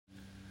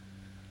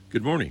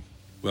Good morning.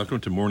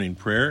 Welcome to morning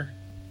prayer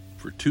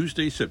for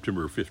Tuesday,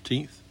 September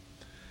 15th,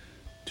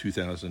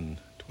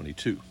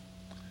 2022.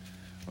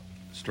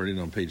 Starting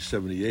on page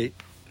 78.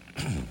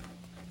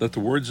 Let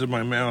the words of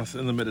my mouth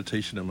and the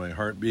meditation of my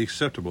heart be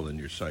acceptable in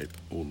your sight,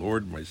 O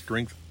Lord, my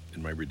strength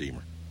and my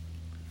Redeemer.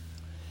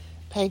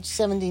 Page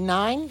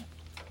 79.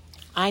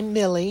 I'm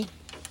Millie.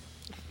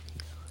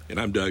 And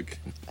I'm Doug.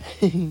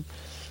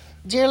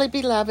 Dearly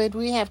beloved,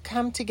 we have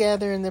come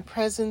together in the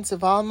presence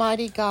of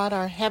Almighty God,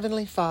 our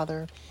Heavenly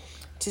Father,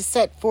 to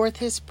set forth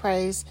His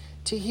praise,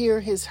 to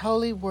hear His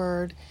holy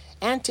word,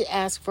 and to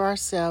ask for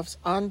ourselves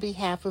on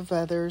behalf of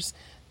others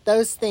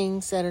those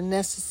things that are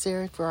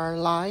necessary for our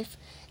life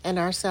and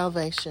our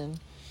salvation.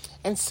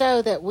 And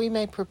so that we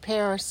may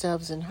prepare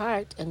ourselves in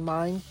heart and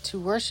mind to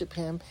worship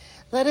Him,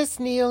 let us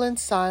kneel in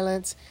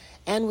silence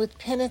and with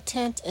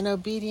penitent and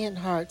obedient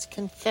hearts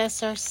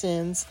confess our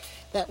sins,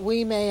 that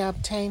we may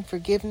obtain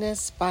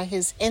forgiveness by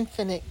His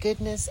infinite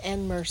goodness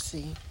and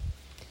mercy.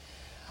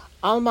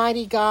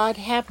 Almighty God,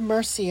 have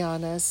mercy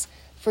on us.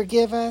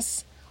 Forgive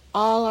us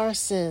all our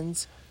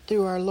sins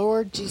through our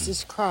Lord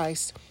Jesus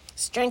Christ.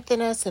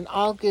 Strengthen us in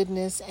all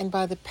goodness, and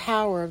by the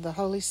power of the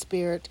Holy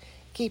Spirit,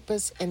 keep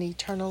us in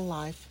eternal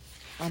life.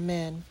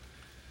 Amen.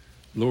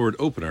 Lord,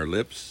 open our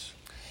lips.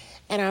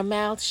 And our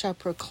mouth shall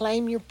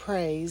proclaim your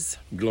praise.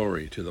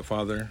 Glory to the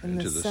Father, and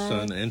to the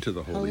Son, and to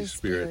the Holy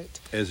Spirit,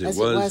 as it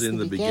was in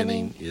the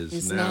beginning,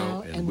 is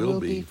now, and will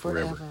be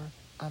forever.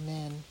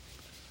 Amen.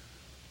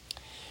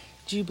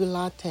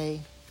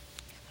 Jubilate.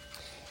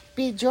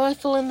 Be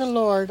joyful in the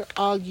Lord,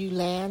 all you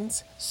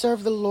lands.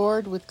 Serve the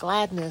Lord with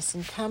gladness,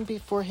 and come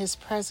before His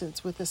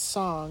presence with a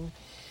song.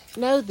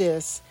 Know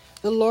this,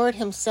 the Lord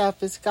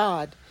Himself is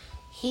God.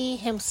 He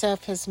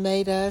Himself has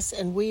made us,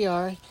 and we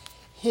are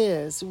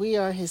His. We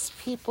are His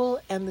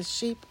people and the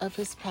sheep of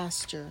His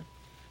pasture.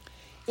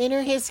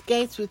 Enter His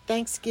gates with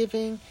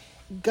thanksgiving.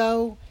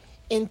 Go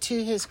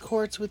into His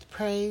courts with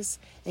praise,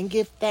 and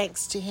give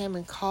thanks to Him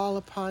and call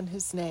upon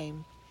His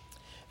name.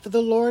 For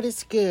the Lord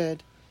is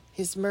good,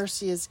 His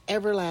mercy is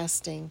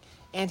everlasting,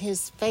 and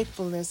His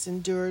faithfulness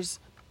endures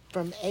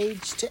from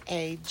age to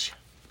age.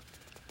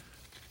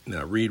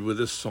 Now read with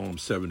us Psalm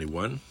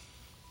 71.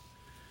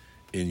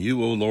 In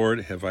you, O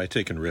Lord, have I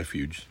taken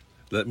refuge.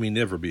 Let me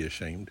never be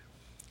ashamed.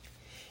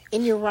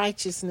 In your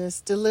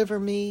righteousness,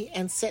 deliver me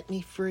and set me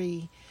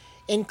free.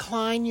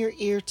 Incline your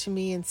ear to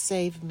me and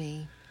save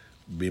me.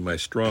 Be my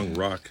strong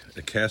rock,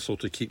 a castle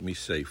to keep me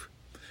safe.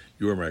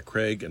 You are my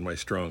crag and my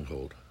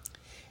stronghold.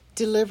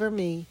 Deliver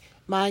me,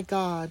 my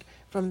God,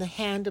 from the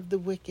hand of the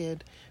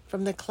wicked,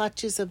 from the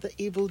clutches of the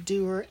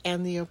evildoer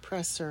and the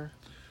oppressor.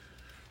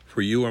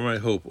 For you are my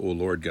hope, O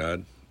Lord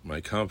God, my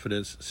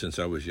confidence since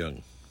I was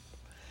young.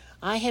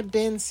 I have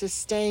been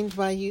sustained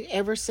by you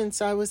ever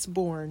since I was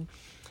born.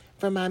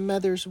 From my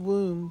mother's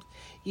womb,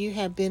 you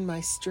have been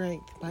my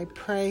strength. My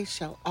praise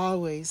shall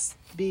always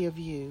be of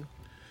you.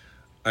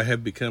 I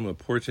have become a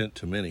portent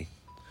to many,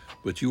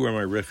 but you are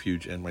my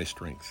refuge and my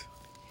strength.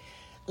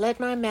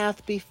 Let my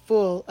mouth be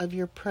full of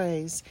your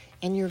praise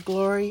and your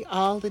glory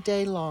all the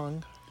day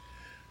long.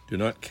 Do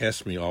not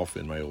cast me off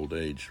in my old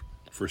age.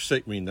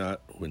 Forsake me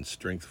not when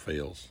strength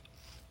fails.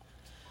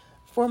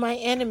 For my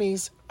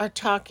enemies are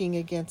talking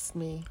against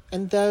me,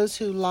 and those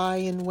who lie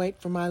in wait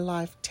for my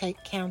life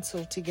take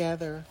counsel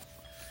together.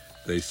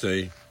 They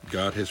say,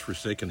 God has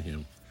forsaken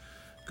him.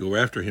 Go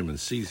after him and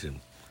seize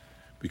him,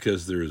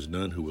 because there is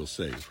none who will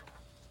save.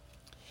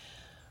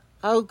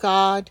 O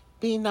God,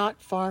 be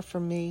not far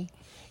from me.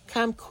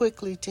 Come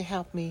quickly to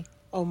help me,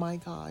 O my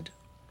God.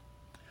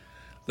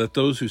 Let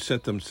those who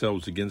set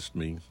themselves against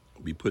me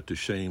be put to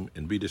shame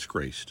and be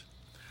disgraced.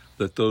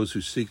 Let those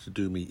who seek to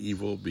do me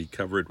evil be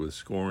covered with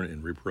scorn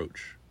and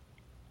reproach.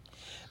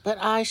 But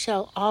I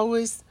shall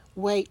always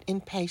wait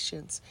in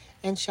patience,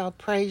 and shall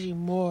praise you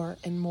more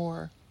and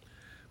more.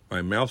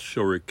 My mouth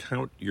shall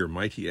recount your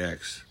mighty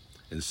acts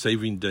and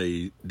saving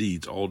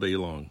deeds all day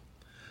long,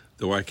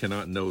 though I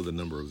cannot know the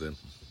number of them.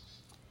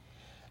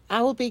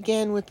 I will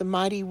begin with the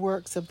mighty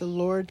works of the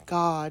Lord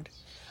God.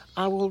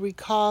 I will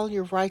recall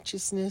your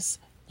righteousness,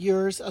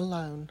 yours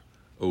alone.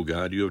 O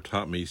God, you have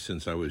taught me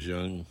since I was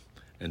young,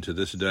 and to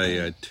this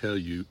day I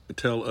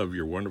tell of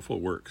your wonderful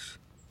works.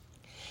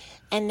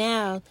 And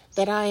now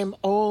that I am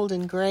old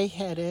and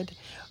gray-headed,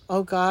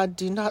 O God,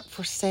 do not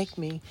forsake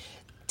me,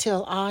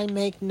 till I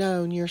make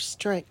known your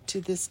strength to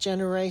this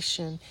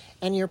generation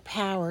and your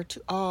power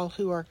to all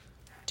who are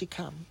to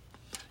come.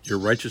 Your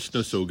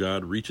righteousness, O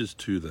God, reaches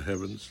to the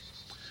heavens.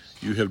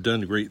 You have done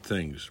great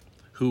things.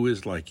 Who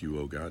is like you,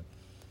 O God?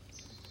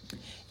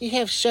 You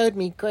have showed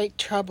me great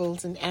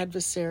troubles and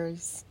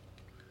adversaries,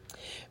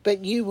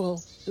 but you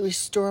will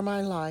restore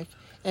my life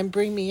and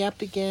bring me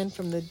up again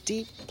from the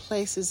deep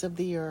places of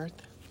the earth.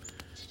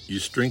 You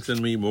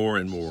strengthen me more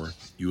and more.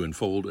 You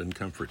enfold and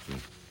comfort me.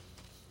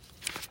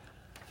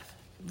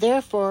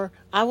 Therefore,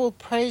 I will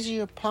praise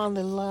you upon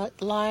the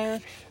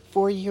lyre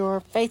for your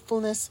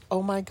faithfulness,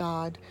 O my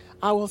God.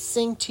 I will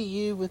sing to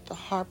you with the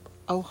harp,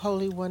 O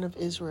Holy One of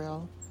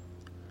Israel.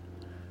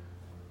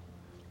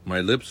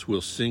 My lips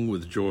will sing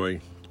with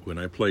joy when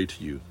I play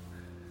to you.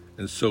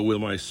 and so will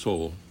my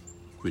soul,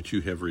 which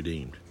you have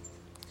redeemed.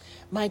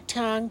 My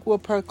tongue will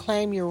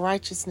proclaim your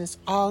righteousness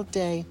all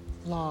day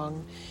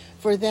long,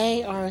 for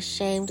they are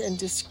ashamed and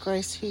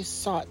disgraced who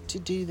sought to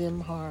do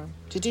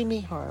me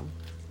harm.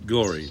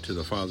 Glory to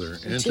the Father,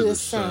 and to the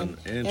Son,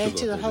 and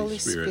to the Holy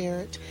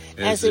Spirit,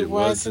 as it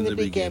was in the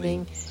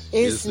beginning,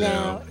 is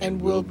now,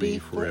 and will be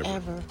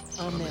forever.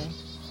 Amen.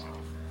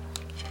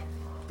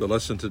 The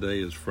lesson today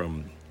is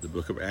from the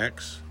book of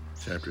Acts,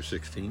 chapter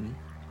 16.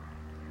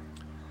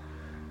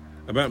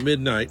 About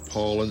midnight,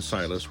 Paul and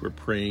Silas were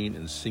praying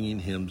and singing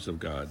hymns of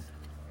God,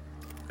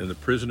 and the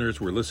prisoners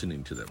were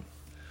listening to them.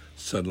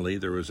 Suddenly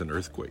there was an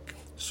earthquake,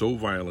 so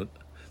violent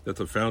that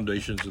the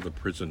foundations of the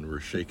prison were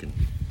shaken.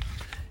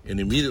 And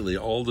immediately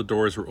all the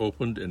doors were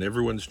opened and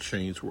everyone's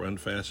chains were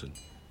unfastened.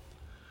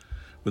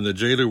 When the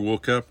jailer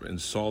woke up and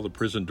saw the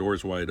prison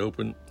doors wide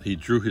open, he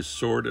drew his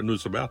sword and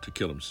was about to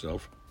kill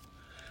himself,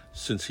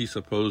 since he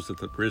supposed that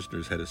the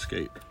prisoners had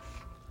escaped.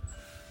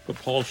 But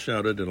Paul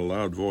shouted in a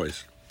loud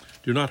voice,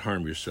 "Do not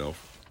harm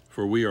yourself,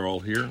 for we are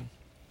all here."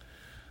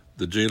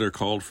 The jailer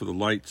called for the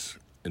lights,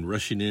 and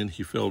rushing in,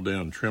 he fell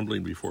down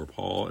trembling before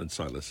Paul and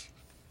Silas.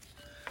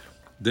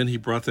 Then he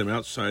brought them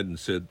outside and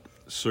said,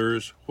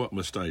 "Sirs, what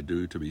must I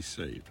do to be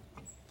saved?"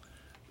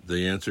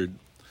 They answered,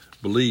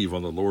 "Believe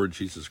on the Lord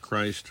Jesus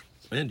Christ,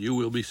 and you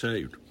will be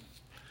saved,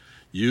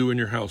 you and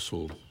your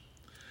household."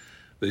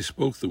 They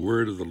spoke the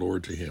word of the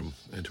Lord to him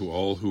and to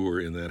all who were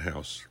in that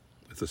house.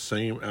 At the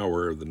same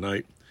hour of the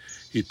night,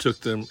 he took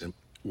them and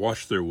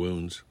washed their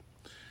wounds,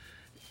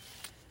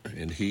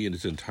 and he and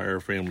his entire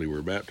family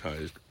were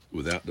baptized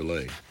without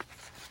delay.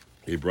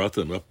 He brought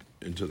them up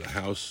into the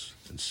house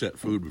and set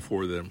food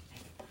before them,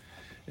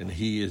 and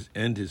he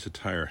and his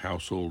entire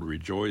household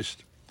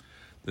rejoiced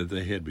that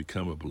they had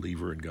become a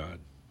believer in God.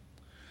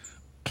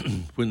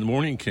 When the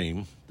morning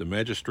came, the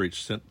magistrates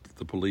sent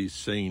the police,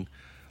 saying,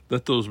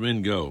 "Let those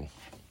men go."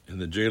 And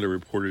the jailer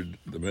reported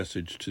the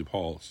message to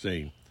Paul,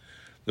 saying,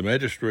 "The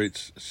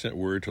magistrates sent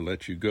word to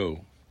let you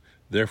go.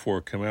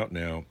 Therefore come out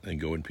now and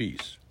go in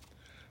peace."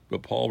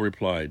 But Paul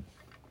replied,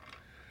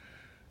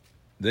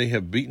 "They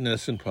have beaten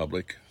us in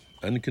public,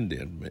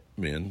 uncondemned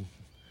men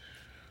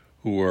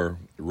who are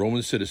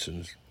Roman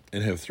citizens,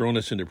 and have thrown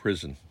us into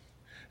prison.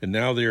 And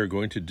now they are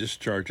going to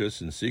discharge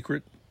us in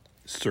secret?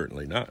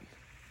 Certainly not.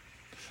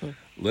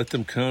 Let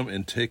them come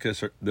and take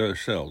us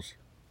themselves."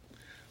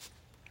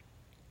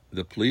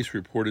 The police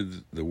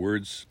reported the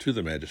words to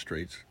the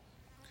magistrates,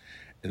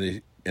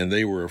 and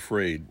they were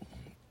afraid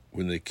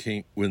when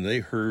they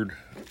heard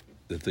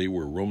that they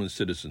were Roman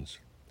citizens.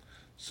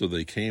 So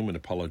they came and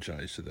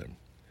apologized to them,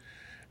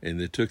 and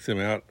they took them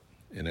out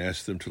and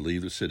asked them to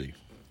leave the city.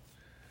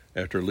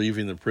 After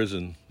leaving the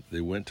prison,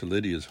 they went to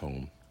Lydia's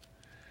home,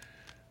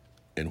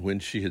 and when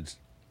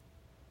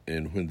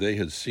they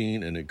had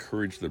seen and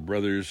encouraged the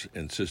brothers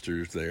and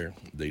sisters there,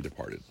 they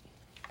departed.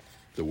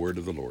 The word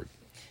of the Lord.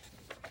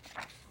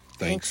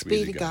 Thanks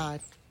be to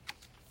God.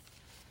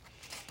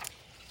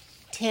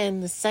 10.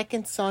 The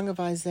second song of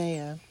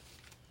Isaiah.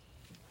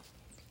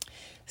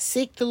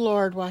 Seek the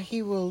Lord while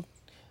he wills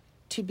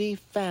to be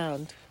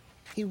found.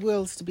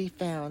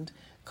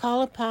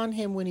 Call upon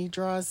him when he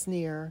draws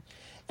near,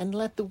 and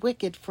let the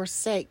wicked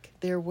forsake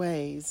their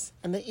ways,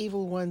 and the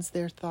evil ones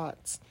their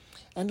thoughts.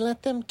 And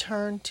let them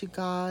turn to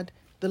God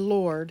the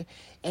Lord,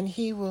 and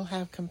he will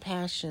have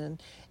compassion,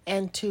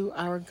 and to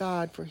our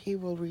God, for he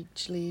will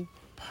richly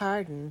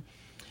pardon.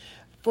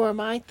 For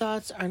my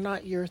thoughts are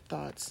not your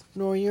thoughts,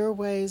 nor your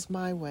ways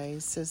my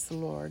ways, says the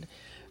Lord.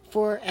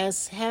 For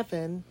as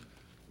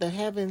the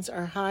heavens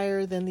are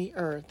higher than the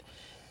earth,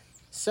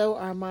 so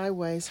are my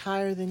ways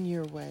higher than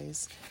your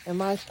ways, and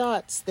my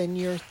thoughts than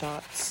your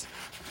thoughts.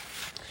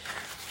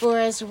 For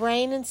as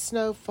rain and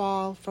snow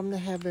fall from the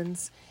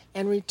heavens,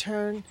 and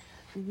return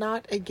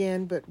not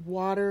again, but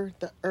water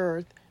the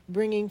earth,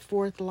 bringing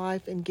forth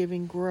life and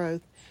giving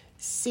growth,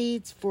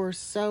 seeds for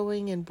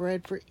sowing and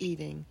bread for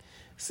eating,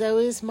 so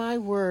is my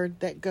word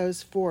that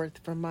goes forth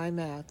from my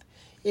mouth.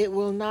 It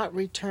will not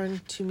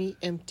return to me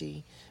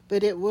empty,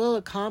 but it will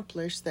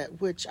accomplish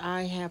that which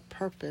I have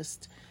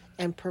purposed,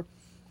 and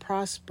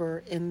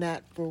prosper in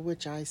that for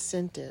which I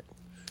sent it.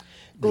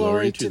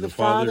 Glory to the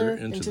Father,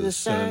 and to the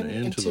Son,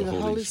 and to the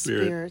Holy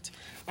Spirit,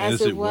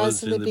 as it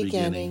was in the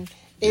beginning,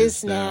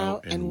 is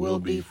now, and will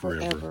be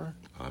forever.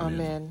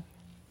 Amen.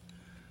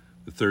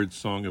 The third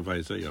song of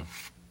Isaiah.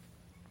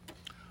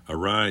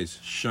 Arise,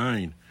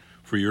 shine,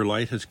 for your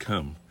light has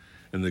come,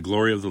 and the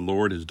glory of the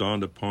Lord has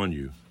dawned upon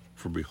you.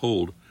 For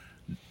behold,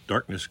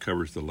 darkness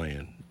covers the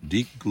land,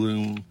 deep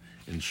gloom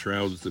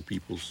enshrouds the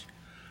peoples.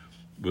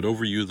 But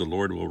over you the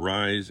Lord will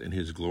rise, and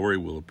his glory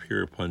will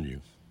appear upon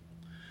you.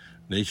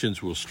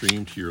 Nations will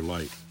stream to your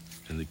light,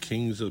 and the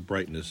kings to the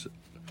brightness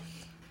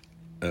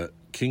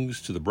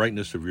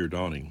of your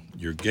dawning.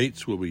 Your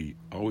gates will be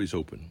always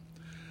open.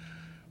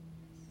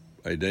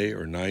 By day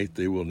or night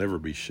they will never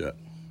be shut.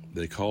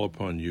 They call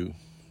upon you,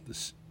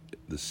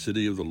 the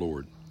city of the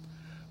Lord,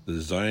 the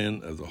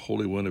Zion of the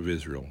Holy One of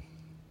Israel.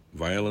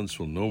 Violence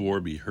will no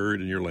more be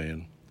heard in your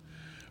land,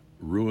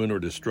 ruin or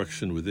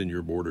destruction within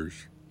your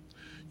borders.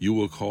 You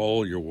will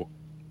call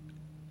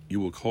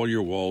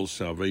your walls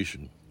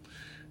salvation,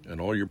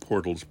 and all your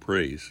portals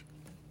praise.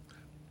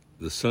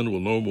 The sun will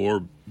no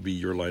more be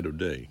your light of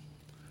day.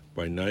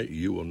 By night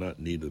you will not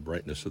need the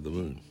brightness of the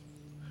moon.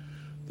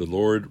 The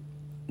Lord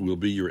will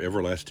be your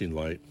everlasting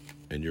light,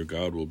 and your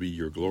God will be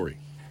your glory.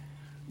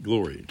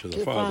 Glory to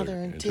the Father,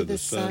 and to the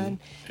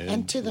Son,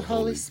 and to the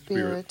Holy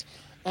Spirit,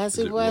 as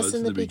it was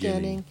in the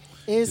beginning,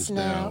 is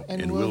now,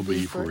 and will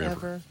be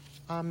forever.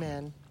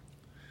 Amen.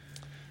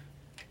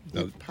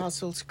 The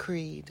Apostles'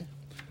 Creed.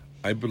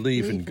 I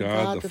believe in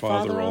God, the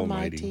Father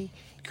Almighty,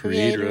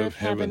 creator of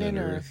heaven and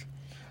earth.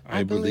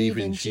 I believe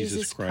in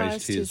Jesus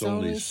Christ, his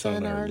only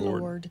Son, our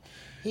Lord.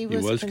 He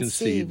was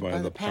conceived by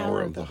the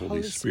power of the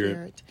Holy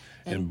Spirit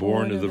and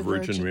born of the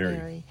Virgin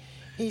Mary.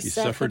 He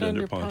suffered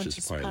under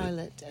Pontius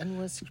Pilate and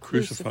was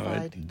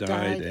crucified,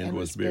 died, and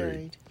was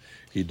buried.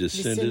 He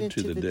descended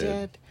to the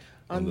dead.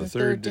 On the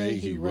third day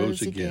he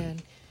rose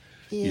again.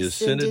 He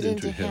ascended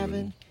into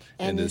heaven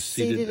and is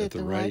seated at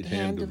the right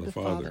hand of the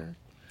Father.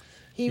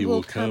 He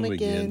will come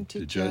again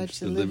to judge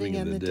the living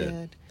and the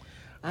dead.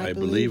 I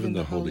believe in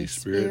the Holy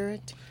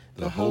Spirit,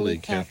 the Holy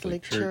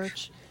Catholic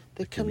Church,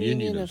 the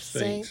communion of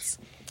saints,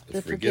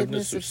 the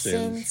forgiveness of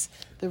sins,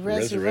 the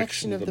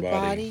resurrection of the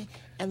body,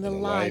 and the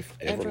life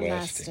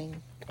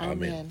everlasting.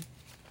 Amen.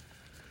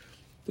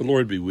 The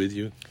Lord be with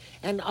you.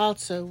 And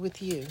also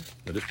with you.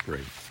 Let us pray.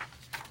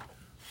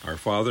 Our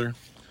Father,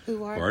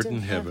 who art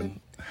in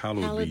heaven,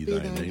 hallowed be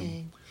thy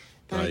name.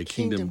 Thy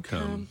kingdom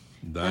come,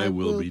 thy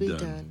will be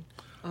done,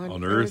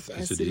 on earth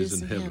as it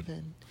is in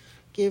heaven.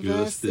 Give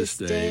us this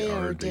day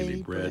our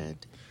daily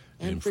bread,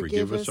 and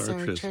forgive us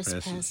our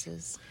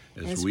trespasses,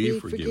 as we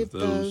forgive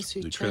those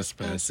who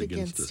trespass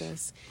against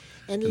us.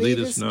 And lead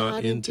us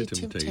not into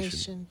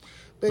temptation,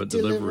 but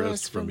deliver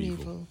us from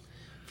evil.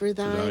 For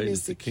thine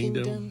is the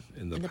kingdom,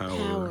 and the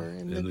power,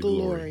 and the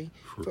glory,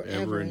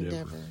 forever and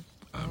ever.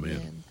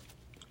 Amen.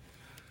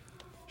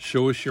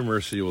 Show us your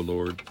mercy, O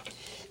Lord,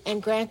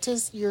 and grant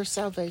us your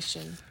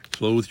salvation.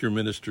 Clothe your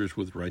ministers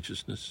with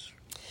righteousness.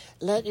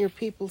 Let your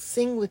people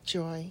sing with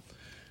joy.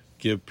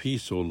 Give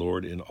peace, O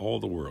Lord, in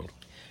all the world.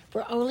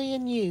 For only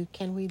in you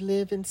can we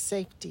live in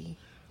safety.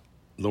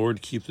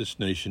 Lord, keep this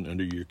nation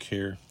under your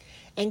care.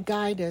 And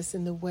guide us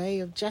in the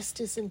way of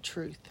justice and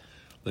truth.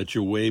 Let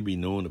your way be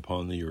known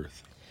upon the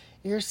earth.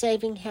 Your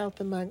saving health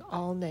among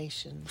all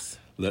nations.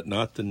 Let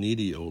not the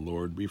needy, O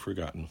Lord, be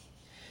forgotten.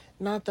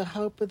 Not the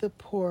hope of the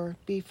poor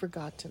be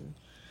forgotten.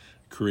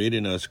 Create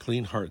in us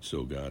clean hearts,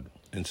 O God,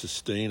 and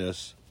sustain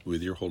us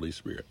with your Holy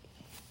Spirit.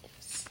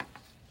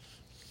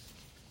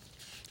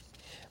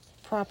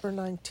 Proper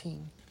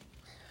 19.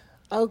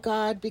 O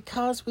God,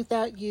 because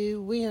without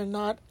you we are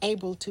not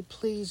able to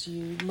please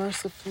you,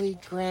 mercifully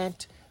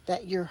grant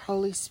that your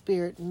Holy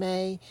Spirit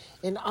may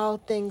in all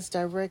things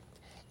direct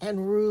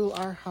and rule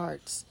our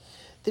hearts.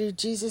 Through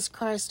Jesus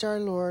Christ our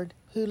Lord,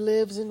 who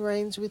lives and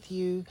reigns with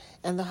you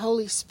and the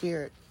Holy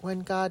Spirit, one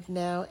God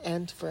now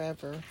and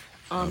forever.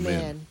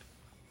 Amen.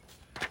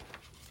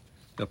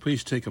 Now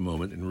please take a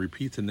moment and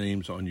repeat the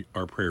names on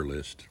our prayer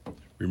list.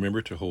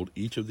 Remember to hold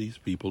each of these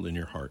people in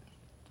your heart.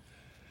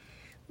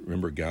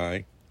 Remember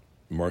Guy,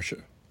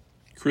 Marcia,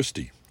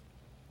 Christy,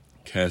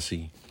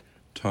 Cassie,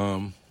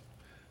 Tom,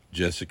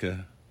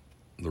 Jessica,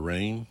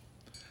 Lorraine,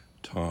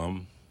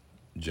 Tom,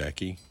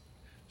 Jackie,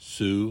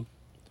 Sue,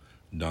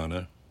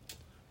 Donna,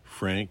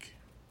 Frank,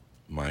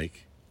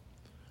 Mike,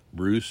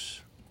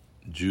 Bruce,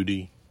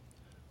 Judy,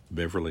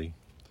 Beverly,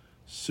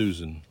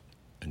 Susan,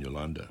 and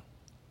Yolanda.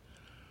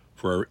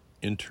 For our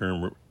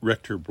interim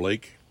rector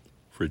Blake,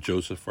 for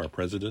Joseph, our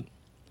president,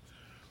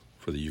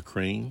 for the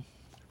Ukraine,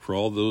 for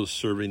all those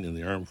serving in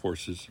the armed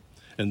forces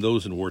and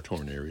those in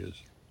war-torn areas,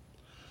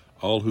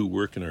 all who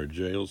work in our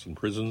jails and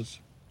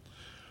prisons,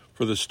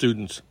 for the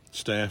students,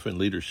 staff, and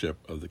leadership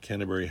of the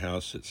Canterbury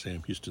House at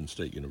Sam Houston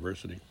State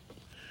University.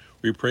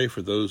 We pray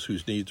for those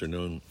whose needs are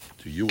known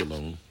to you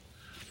alone,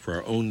 for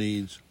our own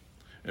needs,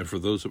 and for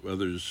those of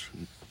others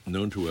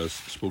known to us,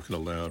 spoken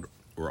aloud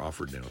or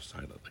offered now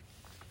silently.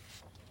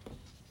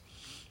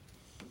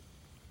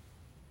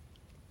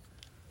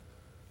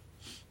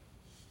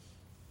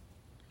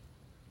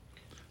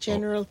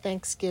 General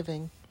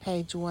Thanksgiving,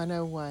 page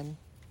 101.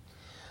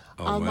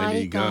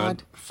 Almighty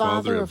God,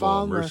 Father of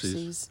all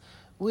mercies,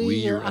 we,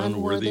 your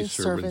unworthy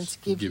servants,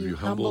 give you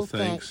humble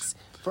thanks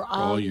for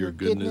all your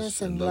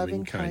goodness and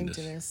loving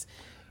kindness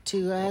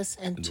to us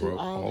and to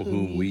all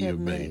whom we have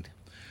made.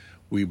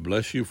 We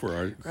bless you for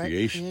our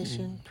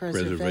creation,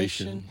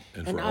 preservation,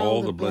 and for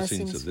all the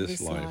blessings of this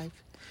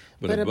life,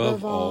 but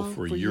above all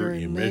for your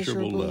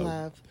immeasurable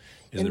love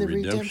in the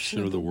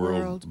redemption of the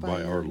world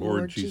by our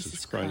Lord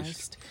Jesus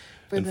Christ,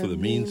 and for the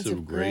means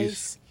of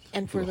grace,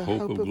 and for the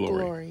hope of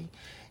glory.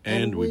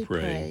 And we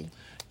pray,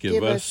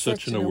 give us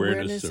such an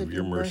awareness of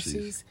your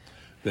mercies,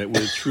 that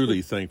with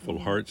truly thankful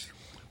hearts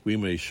we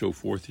may show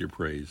forth your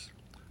praise,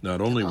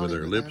 not only with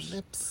our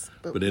lips,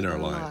 but in our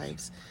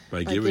lives,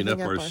 by giving up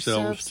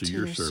ourselves to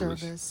your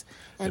service,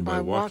 and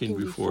by walking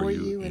before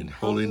you in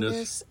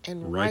holiness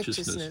and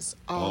righteousness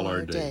all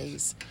our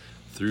days.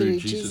 Through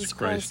Jesus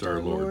Christ our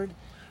Lord,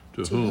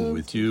 to whom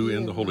with you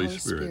and the Holy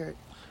Spirit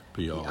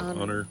be all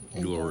honor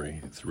and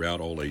glory throughout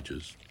all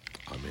ages.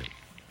 Amen.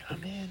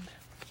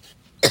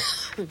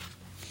 Amen.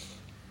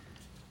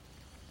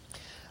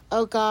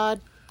 O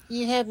God,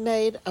 you have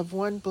made of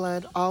one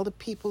blood all the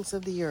peoples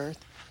of the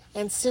earth,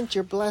 and sent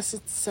your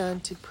blessed Son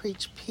to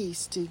preach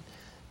peace to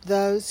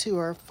those who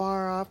are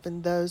far off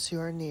and those who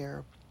are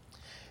near.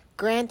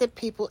 Grant that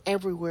people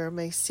everywhere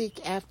may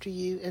seek after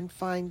you and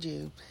find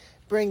you.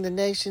 Bring the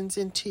nations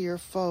into your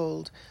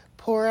fold.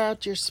 Pour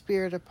out your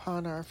Spirit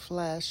upon our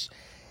flesh,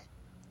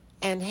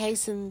 and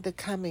hasten the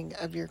coming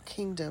of your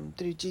kingdom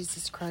through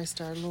Jesus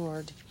Christ our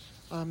Lord.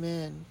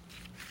 Amen.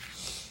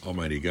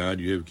 Almighty God,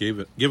 you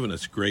have given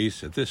us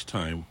grace at this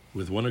time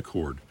with one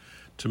accord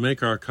to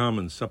make our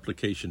common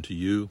supplication to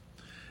you,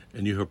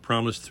 and you have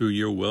promised through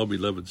your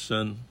well-beloved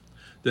Son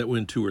that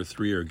when 2 or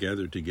 3 are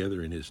gathered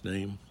together in his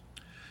name,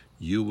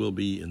 you will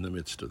be in the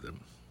midst of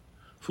them.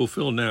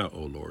 Fulfill now,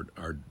 O Lord,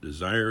 our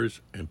desires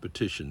and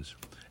petitions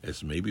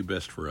as may be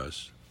best for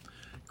us,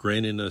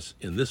 granting us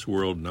in this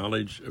world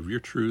knowledge of your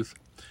truth,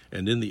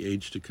 and in the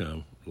age to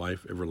come,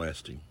 life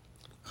everlasting.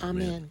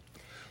 Amen.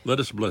 Let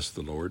us bless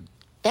the Lord.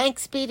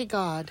 Thanks be to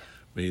God.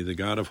 May the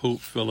God of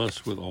hope fill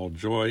us with all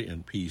joy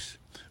and peace,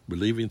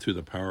 believing through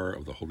the power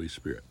of the Holy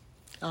Spirit.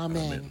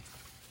 Amen. Amen.